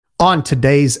On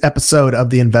today's episode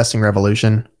of the Investing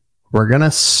Revolution, we're going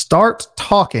to start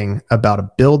talking about a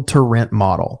build to rent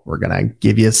model. We're going to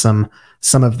give you some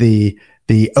of the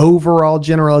overall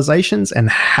generalizations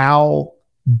and how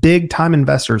big time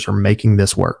investors are making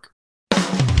this work.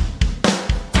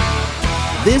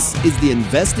 This is the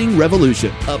Investing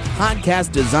Revolution, a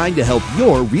podcast designed to help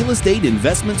your real estate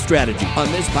investment strategy. On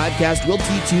this podcast, we'll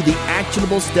teach you the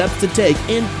actionable steps to take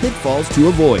and pitfalls to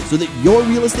avoid so that your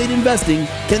real estate investing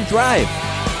can thrive.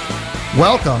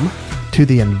 Welcome to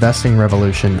the Investing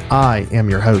Revolution. I am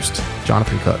your host,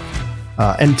 Jonathan Cook.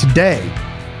 And today,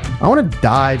 I want to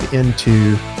dive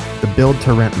into the build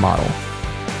to rent model.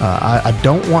 I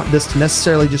don't want this to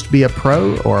necessarily just be a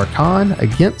pro or a con,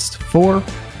 against, for,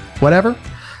 whatever.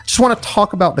 Just want to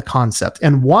talk about the concept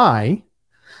and why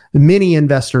many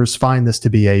investors find this to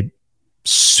be a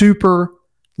super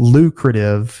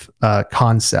lucrative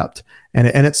concept.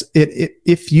 And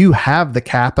if you have the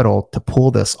capital to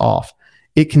pull this off,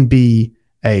 it can be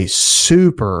a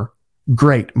super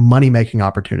great money-making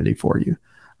opportunity for you.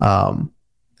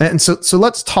 And so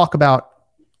let's talk about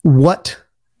what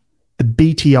the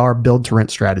BTR build to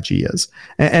rent strategy is.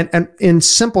 And in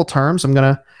simple terms, I'm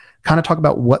going to kind of talk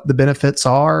about what the benefits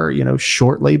are,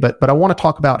 shortly, but I want to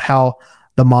talk about how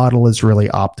the model is really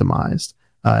optimized.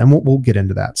 And we'll get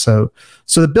into that. So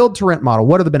the build to rent model,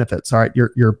 what are the benefits? All right.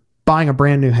 You're buying a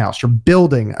brand new house. You're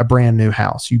building a brand new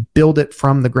house. You build it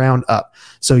from the ground up.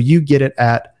 So you get it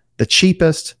at the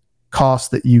cheapest cost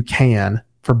that you can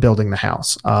for building the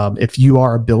house. If you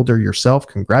are a builder yourself,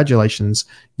 congratulations,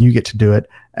 you get to do it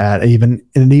at an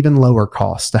even lower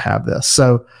cost to have this.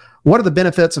 So what are the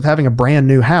benefits of having a brand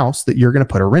new house that you're going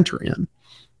to put a renter in?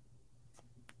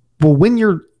 Well, when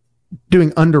you're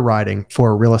doing underwriting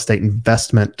for a real estate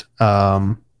investment,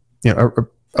 a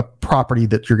property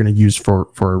that you're going to use for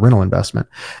a rental investment,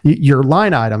 your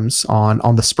line items on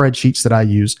the spreadsheets that I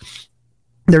use,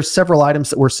 there's several items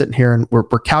that we're sitting here and we're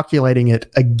calculating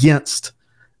it against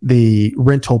the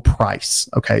rental price.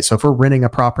 Okay, so if we're renting a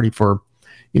property for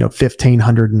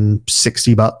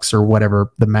 $1,560 or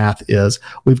whatever the math is,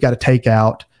 we've got to take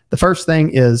out, the first thing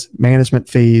is management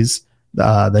fees.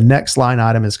 The next line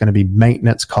item is going to be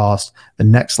maintenance cost. The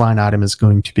next line item is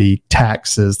going to be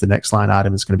taxes. The next line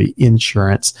item is going to be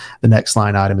insurance. The next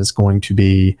line item is going to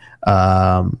be,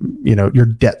 your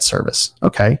debt service.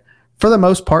 Okay. For the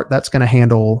most part, that's going to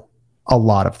handle a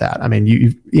lot of that. I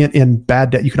mean, in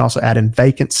bad debt, you can also add in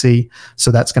vacancy.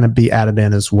 So that's going to be added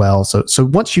in as well. So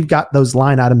once you've got those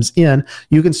line items in,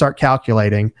 you can start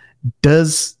calculating,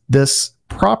 does this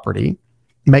property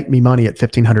make me money at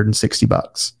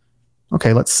 $1,560?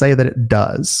 Okay, let's say that it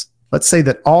does. Let's say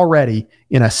that already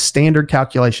in a standard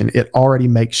calculation, it already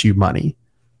makes you money.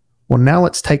 Well, now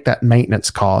let's take that maintenance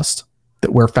cost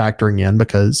that we're factoring in,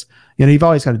 because you've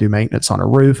always got to do maintenance on a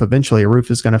roof. Eventually a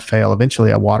roof is going to fail. Eventually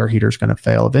a water heater is going to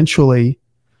fail. Eventually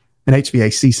an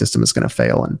HVAC system is going to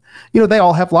fail. And, they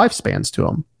all have lifespans to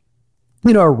them.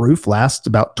 A roof lasts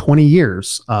about 20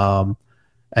 years. A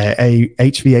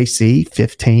HVAC,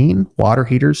 15, water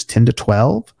heaters, 10 to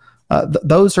 12.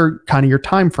 Those are kind of your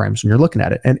time frames when you're looking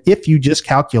at it. And if you just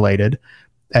calculated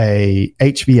a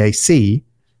HVAC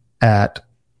at,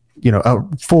 a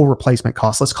full replacement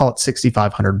cost, let's call it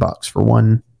 $6,500 for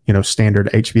one, standard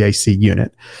HVAC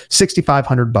unit,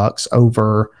 $6,500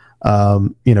 over,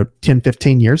 10,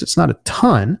 15 years. It's not a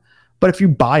ton, but if you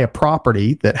buy a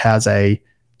property that has a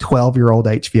 12-year-old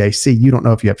HVAC, you don't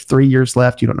know if you have 3 years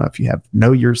left. You don't know if you have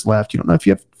no years left. You don't know if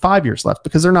you have 5 years left,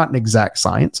 because they're not an exact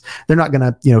science. They're not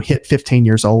going to, hit 15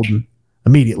 years old and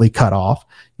immediately cut off.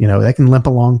 They can limp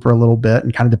along for a little bit,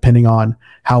 and kind of depending on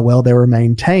how well they were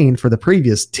maintained for the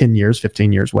previous 10 years,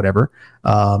 15 years, whatever,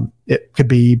 it could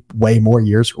be way more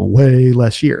years or way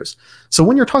less years. So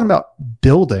when you're talking about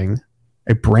building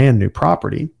a brand new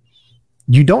property,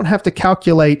 you don't have to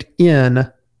calculate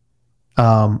in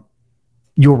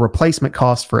your replacement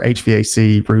cost for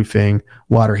HVAC, roofing,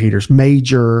 water heaters,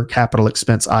 major capital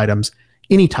expense items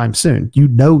anytime soon.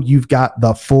 You've got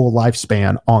the full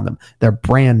lifespan on them. They're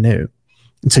brand new.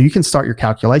 And so you can start your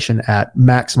calculation at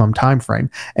maximum time frame.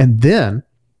 And then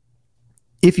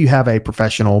if you have a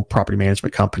professional property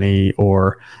management company,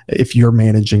 or if you're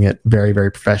managing it very,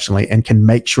 very professionally and can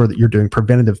make sure that you're doing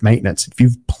preventative maintenance, if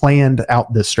you've planned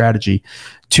out this strategy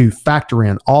to factor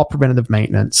in all preventative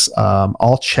maintenance,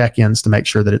 all check-ins to make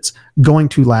sure that it's going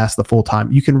to last the full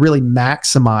time, you can really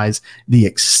maximize the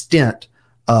extent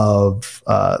of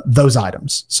those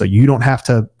items. So you don't have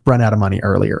to run out of money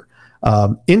earlier.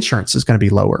 Insurance is going to be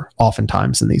lower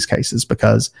oftentimes in these cases,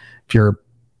 because if you're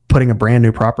putting a brand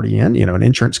new property in, an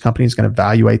insurance company is going to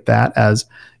evaluate that as,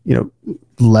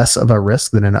 less of a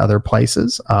risk than in other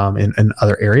places, in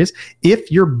other areas.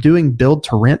 If you're doing build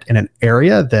to rent in an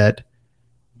area that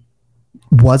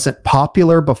wasn't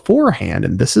popular beforehand,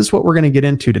 and this is what we're going to get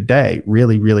into today,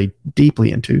 really, really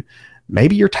deeply into,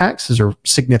 maybe your taxes are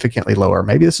significantly lower.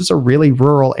 Maybe this is a really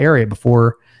rural area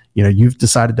before, you've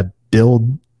decided to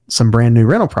build some brand new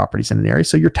rental properties in an area.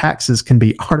 So your taxes can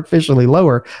be artificially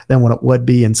lower than what it would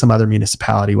be in some other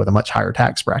municipality with a much higher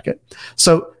tax bracket.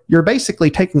 So you're basically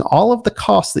taking all of the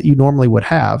costs that you normally would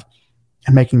have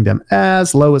and making them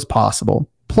as low as possible.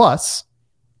 Plus,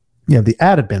 you have the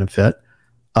added benefit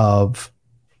of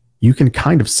you can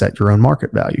kind of set your own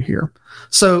market value here.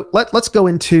 So let's go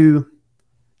into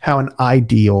how an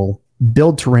ideal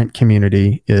build to rent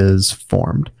community is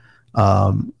formed.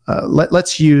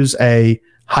 Let's use a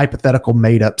hypothetical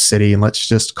made up city, and let's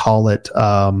just call it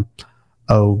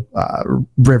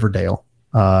Riverdale.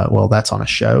 Well, that's on a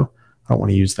show. I don't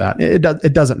want to use that.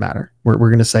 It doesn't matter. We're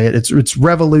going to say it's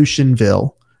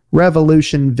Revolutionville,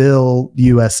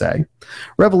 USA.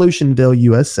 Revolutionville,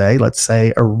 USA, let's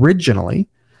say originally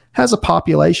has a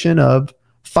population of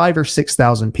 5,000 or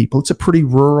 6,000 people. It's a pretty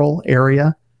rural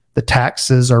area. The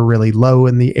taxes are really low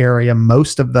in the area.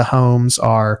 Most of the homes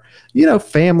are,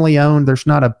 family owned. There's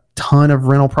not a ton of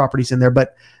rental properties in there,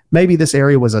 but maybe this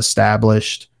area was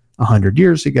established 100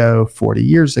 years ago, 40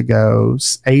 years ago,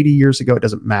 80 years ago. It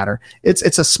doesn't matter. It's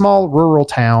a small rural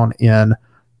town in,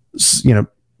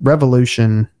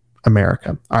 Revolution,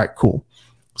 America. All right, cool.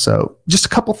 So just a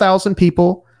couple thousand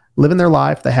people living their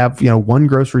life. They have, one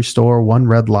grocery store, one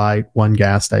red light, one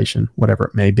gas station, whatever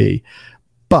it may be.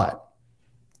 But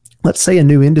let's say a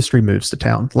new industry moves to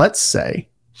town. Let's say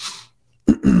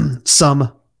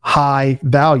some high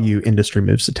value industry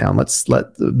moves to town.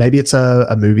 Maybe it's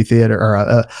a movie theater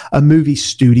or a movie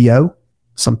studio,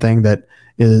 something that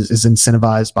is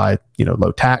incentivized by,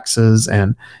 low taxes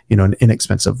and, an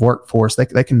inexpensive workforce.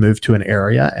 They can move to an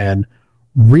area and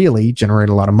really generate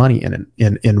a lot of money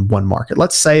in one market.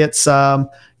 Let's say it's, a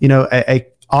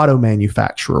auto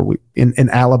manufacturer. In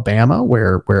Alabama,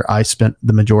 where I spent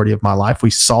the majority of my life, we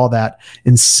saw that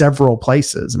in several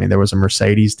places. I mean, there was a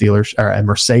Mercedes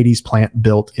plant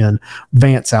built in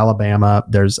Vance, Alabama.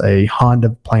 There's a Honda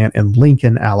plant in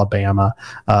Lincoln, Alabama.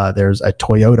 There's a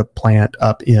Toyota plant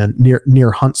up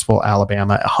near Huntsville,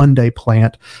 Alabama. A Hyundai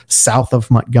plant south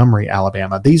of Montgomery,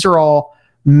 Alabama. These are all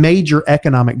major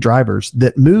economic drivers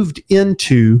that moved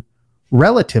into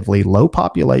relatively low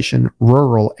population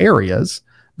rural areas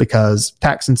because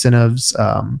tax incentives,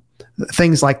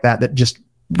 things like that just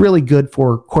really good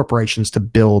for corporations to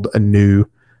build a new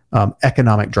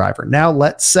economic driver. Now,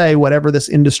 let's say whatever this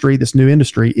new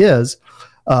industry is,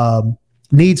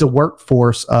 needs a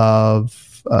workforce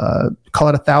of, call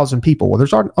it 1,000 people. Well,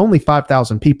 there's only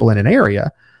 5,000 people in an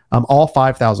area. All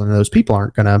 5,000 of those people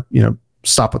aren't going to,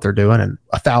 stop what they're doing, and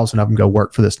 1,000 of them go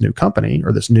work for this new company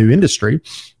or this new industry.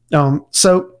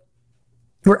 So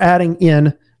we're adding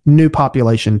in new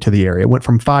population to the area. It went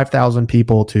from 5,000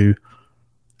 people to,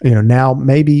 now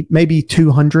maybe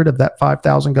 200 of that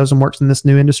 5,000 goes and works in this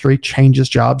new industry, changes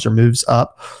jobs or moves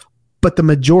up. But the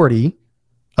majority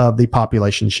of the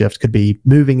population shift could be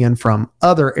moving in from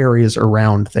other areas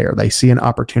around there. They see an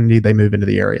opportunity, they move into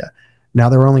the area. Now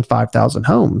there are only 5,000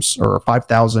 homes or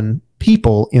 5,000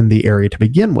 people in the area to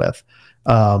begin with.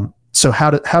 So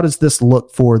how does this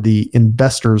look for the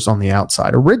investors on the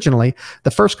outside? Originally,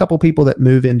 the first couple people that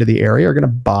move into the area are going to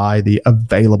buy the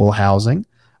available housing.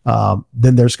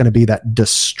 Then there's going to be that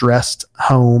distressed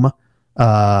home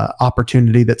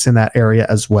opportunity that's in that area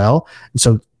as well. And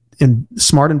so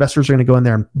smart investors are going to go in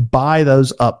there and buy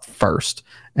those up first,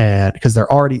 and because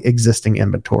they're already existing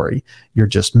inventory. You're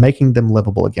just making them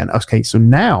livable again. Okay, so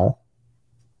now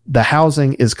the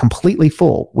housing is completely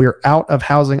full. We're out of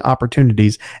housing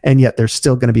opportunities, and yet there's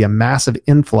still going to be a massive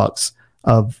influx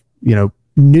of,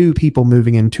 new people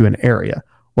moving into an area.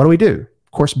 What do?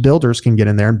 Of course, builders can get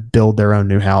in there and build their own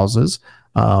new houses,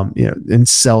 and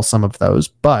sell some of those.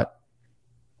 But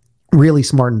really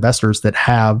smart investors that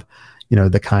have,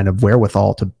 the kind of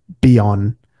wherewithal to be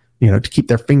on, to keep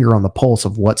their finger on the pulse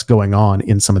of what's going on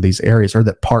in some of these areas, or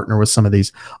that partner with some of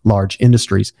these large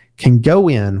industries, can go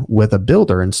in with a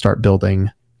builder and start building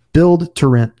build to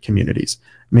rent communities.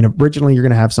 I mean, originally you're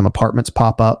going to have some apartments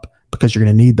pop up because you're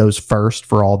going to need those first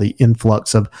for all the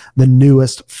influx of the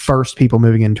newest first people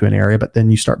moving into an area. But then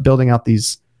you start building out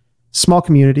these small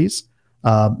communities.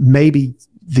 Maybe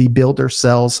the builder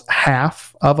sells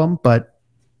half of them, but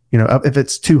if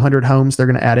it's 200 homes, they're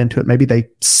going to add into it. Maybe they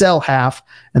sell half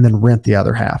and then rent the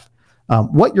other half.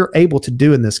 What you're able to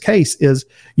do in this case is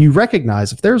you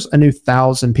recognize if there's a new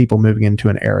 1,000 people moving into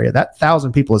an area, that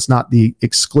 1,000 people is not the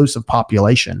exclusive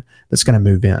population that's going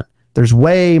to move in. There's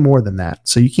way more than that.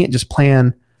 So you can't just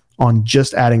plan on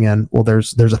just adding in, well,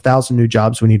 there's 1,000 new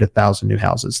jobs, we need 1,000 new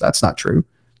houses. That's not true.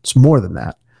 It's more than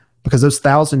that, because those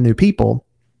 1,000 new people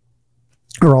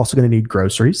are also going to need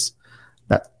groceries.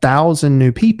 That 1,000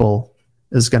 new people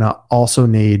is going to also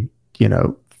need,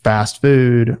 fast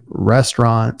food,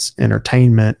 restaurants,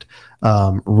 entertainment,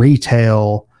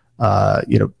 retail,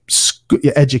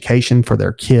 education for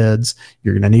their kids.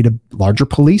 You're going to need a larger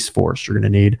police force. You're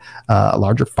going to need a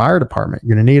larger fire department.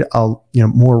 You're going to need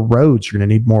more roads. You're going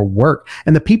to need more work.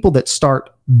 And the people that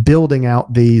start building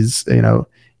out these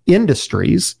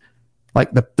industries,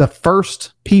 like the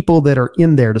first people that are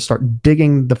in there to start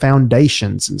digging the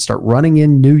foundations and start running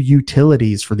in new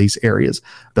utilities for these areas,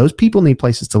 those people need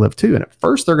places to live too. And at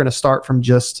first they're going to start from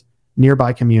just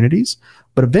nearby communities,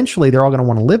 but eventually they're all going to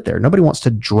want to live there. Nobody wants to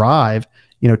drive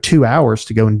 2 hours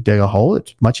to go and dig a hole.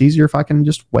 It's much easier if I can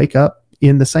just wake up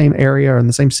in the same area or in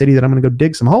the same city that I'm going to go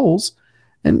dig some holes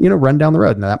and run down the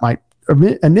road. Now that might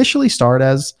initially start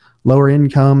as lower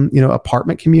income,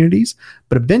 apartment communities,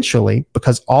 but eventually,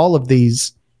 because all of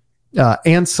these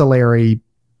ancillary,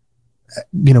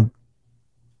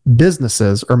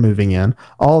 businesses are moving in,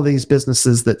 all of these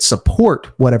businesses that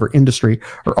support whatever industry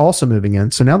are also moving in.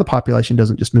 So now the population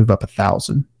doesn't just move up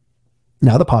 1,000.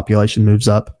 Now the population moves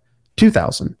up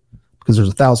 2,000, because there's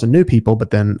 1,000 new people,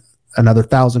 but then another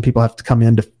 1,000 people have to come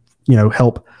in to,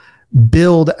 help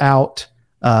build out,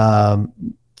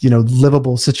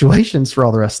 livable situations for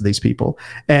all the rest of these people.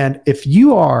 And if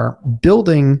you are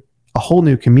building a whole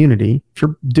new community, if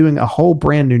you're doing a whole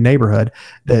brand new neighborhood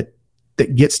that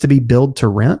gets to be build to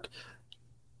rent,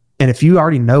 and if you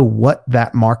already know what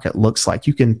that market looks like,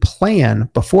 you can plan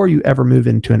before you ever move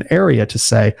into an area to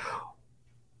say,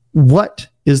 what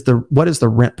is the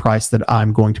rent price that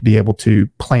I'm going to be able to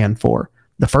plan for?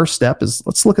 The first step is,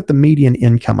 let's look at the median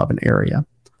income of an area.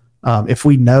 If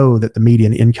we know that the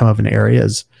median income of an area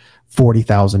is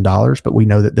 $40,000, but we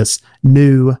know that this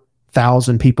new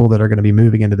 1,000 people that are going to be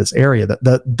moving into this area,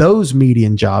 that those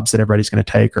median jobs that everybody's going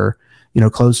to take are,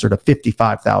 closer to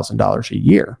 $55,000 a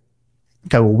year.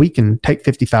 Okay, well, we can take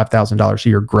 $55,000 a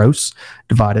year gross,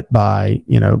 divide it by,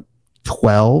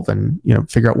 12, and,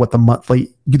 figure out what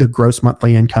the gross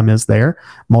monthly income is there,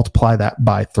 multiply that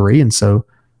by 3. And so,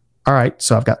 all right,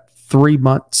 so I've got 3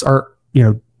 months, or,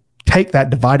 take that,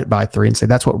 divide it by 3, and say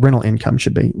that's what rental income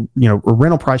should be. A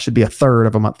rental price should be 1/3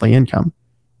 of a monthly income.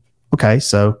 Okay,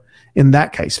 so in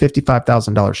that case,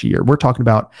 $55,000 a year. We're talking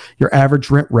about your average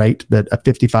rent rate that a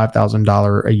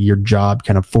 $55,000 a year job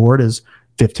can afford is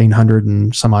 $1,500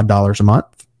 and some odd dollars a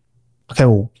month. Okay,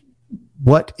 well,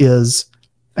 what is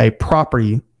a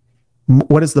property?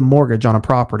 What is the mortgage on a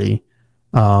property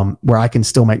where I can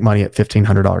still make money at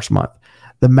 $1,500 a month?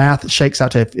 The math shakes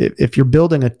out to, if you're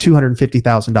building a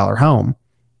 $250,000 home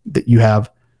that you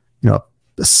have,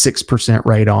 a 6%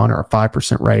 rate on or a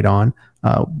 5% rate on.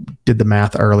 Did the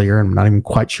math earlier, and I'm not even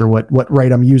quite sure what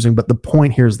rate I'm using, but the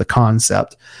point here is the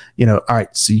concept. All right,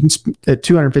 so you can at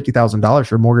 $250,000,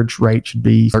 your mortgage rate should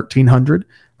be $1,300.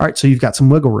 All right, so you've got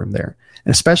some wiggle room there,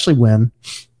 and especially when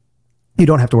you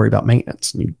don't have to worry about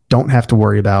maintenance. You don't have to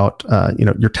worry about,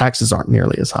 your taxes aren't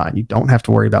nearly as high. You don't have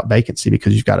to worry about vacancy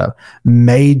because you've got a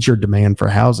major demand for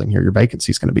housing here. Your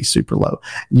vacancy is going to be super low.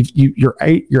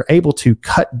 You're able to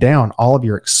cut down all of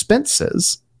your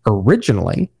expenses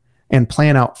originally and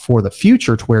plan out for the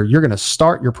future to where you're going to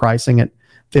start your pricing at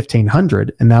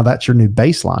 $1,500, and now that's your new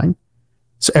baseline.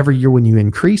 So every year when you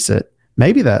increase it,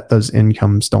 maybe those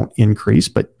incomes don't increase,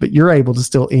 but you're able to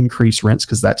still increase rents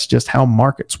because that's just how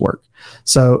markets work.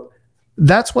 So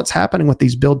that's what's happening with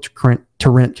these build to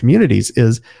rent communities,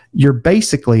 is you're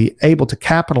basically able to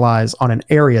capitalize on an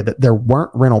area that there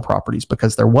weren't rental properties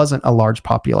because there wasn't a large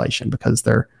population, because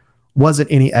there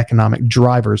wasn't any economic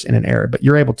drivers in an area, but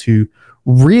you're able to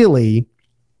really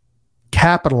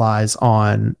capitalize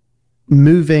on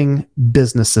moving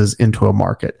businesses into a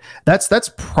market. That's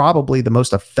probably the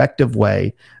most effective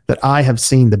way that I have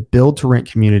seen the build to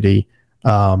rent community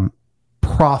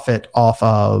profit off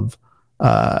of,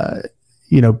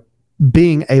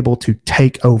 being able to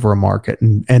take over a market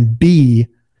and be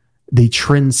the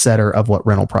trendsetter of what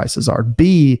rental prices are,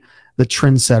 be the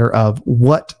trendsetter of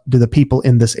what do the people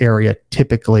in this area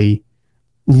typically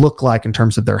look like in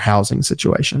terms of their housing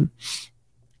situation.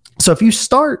 So if you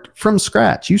start from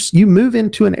scratch, you move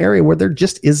into an area where there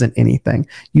just isn't anything.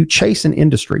 You chase an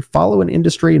industry, follow an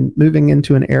industry and moving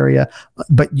into an area.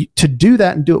 But to do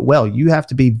that and do it well, you have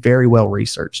to be very well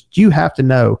researched. You have to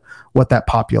know what that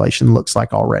population looks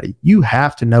like already. You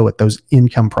have to know what those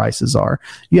income prices are.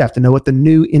 You have to know what the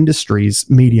new industry's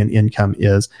median income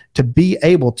is to be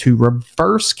able to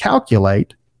reverse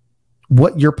calculate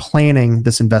what you're planning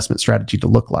this investment strategy to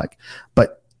look like.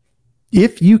 But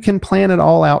if you can plan it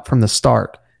all out from the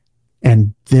start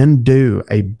and then do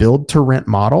a build to rent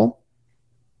model,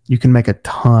 you can make a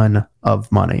ton of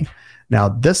money. Now,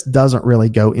 this doesn't really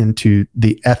go into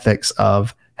the ethics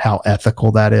of how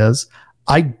ethical that is.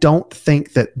 I don't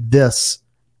think that this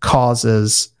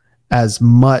causes as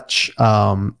much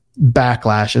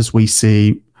backlash as we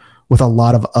see with a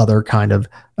lot of other kind of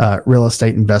real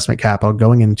estate investment capital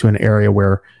going into an area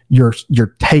where you're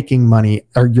taking money,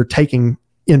 or you're taking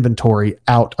inventory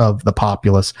out of the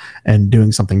populace and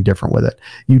doing something different with it.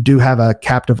 You do have a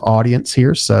captive audience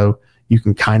here, so you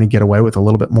can kind of get away with a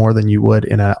little bit more than you would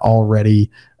in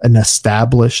an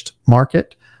established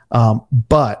market.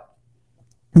 But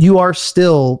you are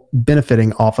still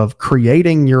benefiting off of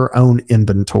creating your own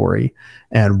inventory.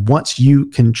 And once you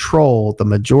control the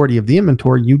majority of the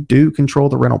inventory, you do control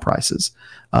the rental prices.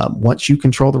 Once you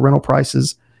control the rental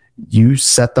prices, you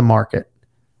set the market.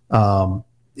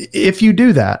 If you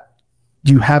do that,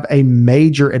 you have a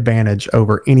major advantage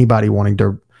over anybody wanting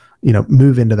to,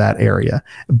 move into that area.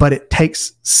 But it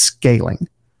takes scaling.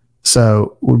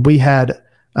 So we had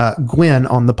Gwen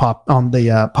on the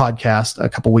podcast a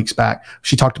couple weeks back.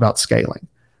 She talked about scaling.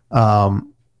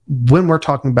 When we're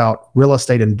talking about real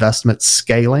estate investment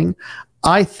scaling,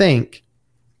 I think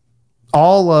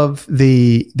all of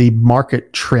the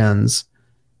market trends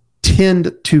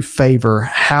tend to favor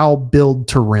how build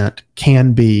to rent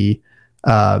can be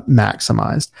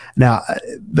maximized. Now,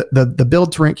 the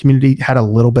build to rent community had a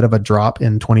little bit of a drop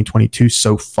in 2022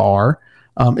 so far.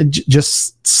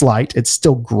 Just slight. It's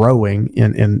still growing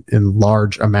in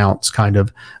large amounts, kind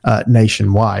of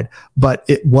nationwide, but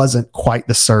it wasn't quite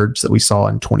the surge that we saw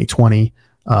in 2020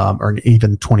 or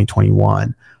even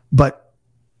 2021. But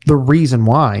the reason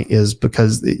why is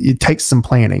because it takes some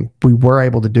planning. We were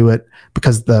able to do it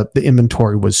because the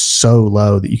inventory was so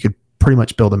low that you could pretty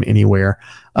much build them anywhere.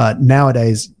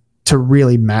 Nowadays, to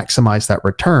really maximize that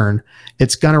return,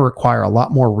 it's going to require a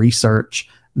lot more research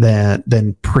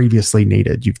than previously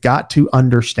needed. You've got to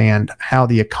understand how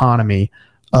the economy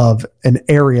of an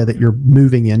area that you're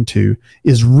moving into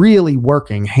is really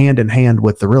working hand in hand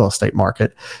with the real estate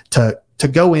market to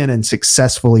go in and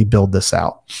successfully build this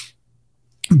out.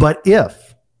 But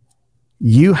if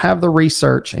you have the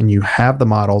research and you have the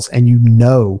models and you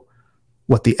know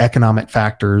what the economic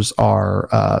factors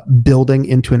are building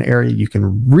into an area, you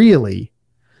can really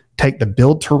take the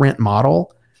build to rent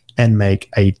model and make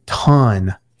a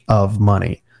ton of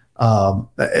money.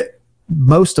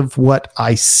 Most of what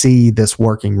I see this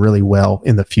working really well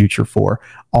in the future for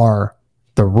are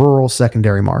the rural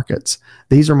secondary markets.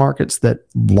 These are markets that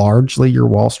largely your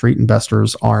Wall Street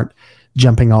investors aren't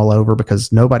jumping all over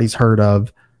because nobody's heard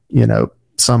of,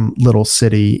 some little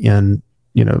city in,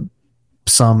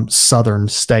 some southern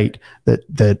state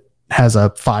that has a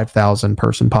 5,000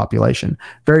 person population.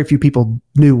 Very few people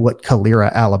knew what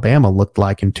Calera, Alabama looked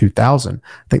like in 2000.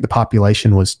 I think the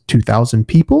population was 2,000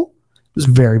 people. It was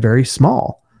very, very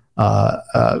small.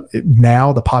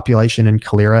 Now the population in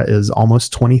Calera is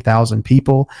almost 20,000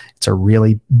 people. It's a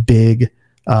really big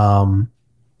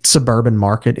suburban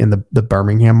market in the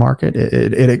Birmingham market.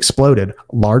 It exploded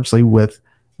largely with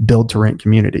build to rent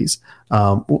communities.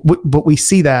 But we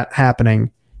see that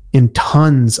happening in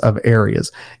tons of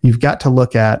areas. You've got to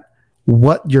look at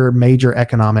what your major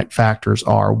economic factors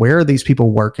are. Where are these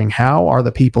people working? How are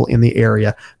the people in the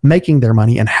area making their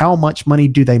money, and how much money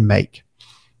do they make?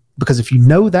 Because if you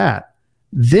know that,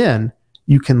 then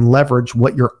you can leverage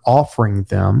what you're offering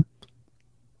them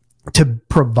to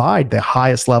provide the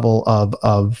highest level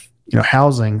of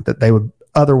housing that they would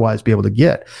otherwise be able to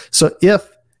get. So if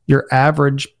your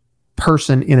average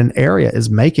person in an area is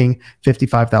making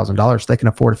 $55,000, they can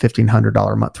afford a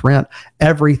 $1,500 a month rent.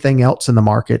 Everything else in the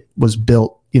market was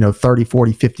built, 30,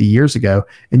 40, 50 years ago,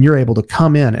 and you're able to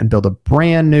come in and build a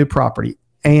brand new property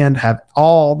and have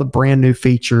all the brand new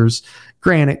features,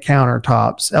 granite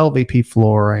countertops, LVP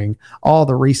flooring, all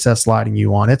the recessed lighting you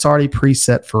want. It's already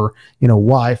preset for,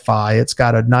 Wi-Fi. It's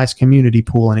got a nice community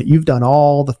pool in it. You've done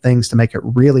all the things to make it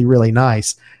really, really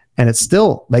nice, and it's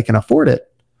still, they can afford it.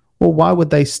 Well, why would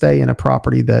they stay in a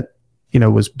property that,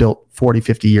 was built 40,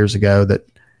 50 years ago that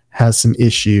has some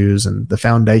issues and the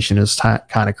foundation is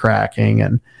kind of cracking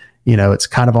and, It's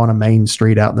kind of on a main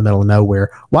street out in the middle of nowhere.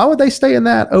 Why would they stay in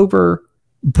that over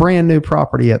brand new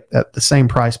property at the same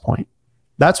price point?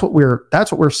 That's what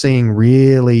we're seeing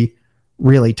really,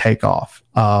 really take off.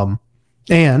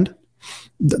 And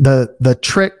the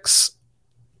tricks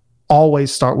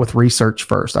always start with research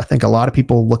first. I think a lot of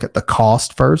people look at the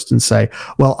cost first and say,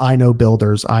 well, I know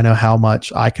builders. I know how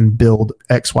much I can build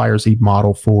X, Y, or Z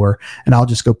model for, and I'll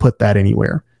just go put that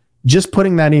anywhere. Just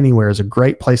putting that anywhere is a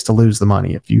great place to lose the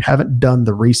money if you haven't done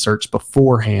the research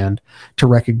beforehand to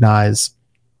recognize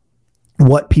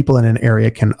what people in an area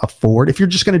can afford. If you're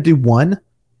just going to do one,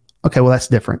 okay, well, that's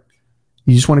different.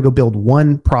 You just want to go build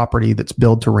one property that's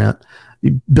build to rent.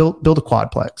 You build a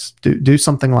quadplex. Do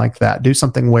something like that. Do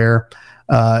something where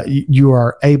you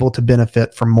are able to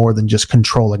benefit from more than just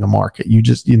controlling a market.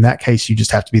 In that case, you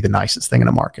just have to be the nicest thing in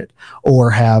a market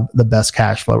or have the best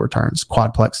cash flow returns.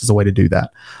 Quadplex is a way to do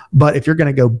that. But if you're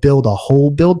going to go build a whole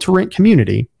build to rent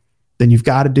community, then you've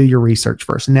got to do your research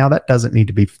first. Now that doesn't need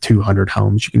to be 200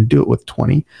 homes. You can do it with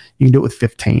 20. You can do it with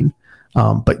 15.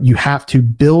 But you have to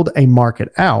build a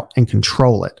market out and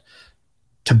control it.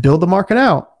 To build the market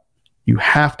out, you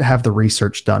have to have the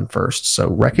research done first.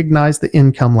 So recognize the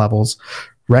income levels,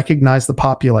 recognize the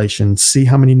population, see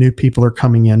how many new people are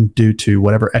coming in due to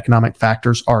whatever economic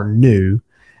factors are new,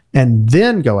 and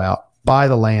then go out, buy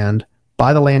the land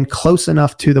close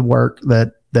enough to the work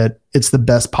that it's the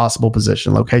best possible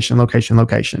position,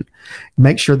 location.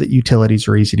 Make sure that utilities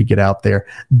are easy to get out there.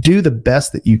 Do the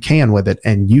best that you can with it,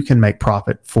 and you can make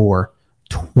profit for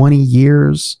 20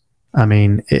 years. I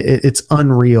mean, it's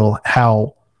unreal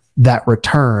how that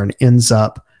return ends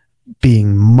up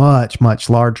being much, much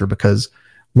larger, because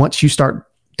once you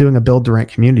start doing a build to rent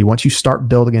community, once you start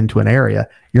building into an area,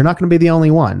 you're not going to be the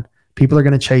only one. People are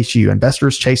going to chase you.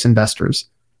 Investors chase investors.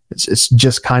 It's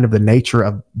just kind of the nature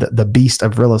of the beast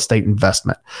of real estate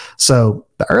investment. So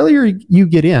the earlier you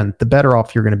get in, the better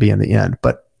off you're going to be in the end.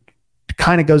 But it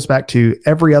kind of goes back to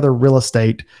every other real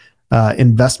estate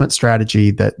investment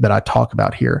strategy that I talk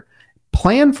about here.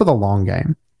 Plan for the long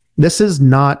game. This is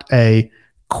not a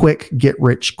quick get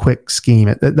rich quick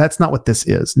scheme. That's not what this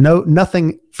is.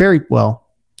 Nothing.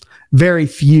 Very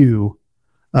few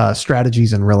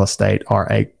strategies in real estate are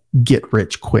a get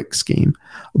rich quick scheme,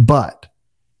 but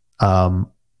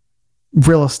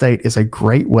real estate is a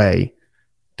great way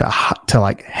to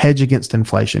like hedge against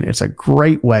inflation. It's a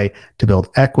great way to build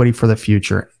equity for the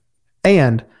future,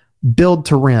 and build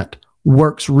to rent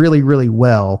works really, really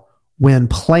well when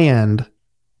planned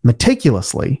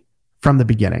meticulously from the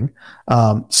beginning.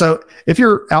 So if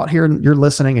you're out here and you're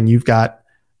listening and you've got,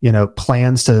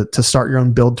 plans to start your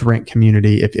own build to rent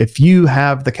community, if you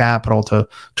have the capital to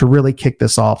really kick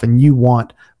this off and you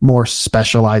want more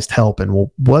specialized help, and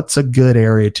well, what's a good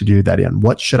area to do that in?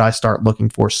 What should I start looking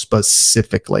for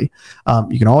specifically?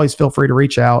 You can always feel free to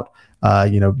reach out.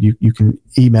 You can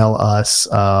email us.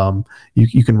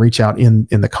 You can reach out in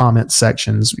the comment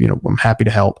sections. I'm happy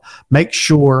to help. Make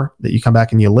sure that you come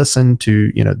back and you listen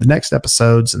to, the next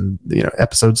episodes and,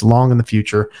 episodes long in the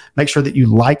future. Make sure that you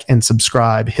like and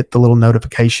subscribe, hit the little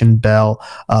notification bell.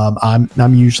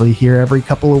 I'm usually here every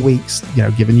couple of weeks,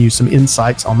 giving you some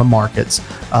insights on the markets.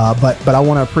 But I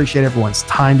want to appreciate everyone's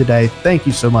time today. Thank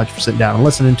you so much for sitting down and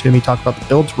listening to me talk about the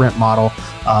build to rent model.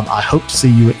 I hope to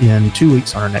see you in 2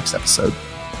 weeks on our next episode.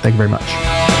 Thank you very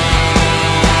much.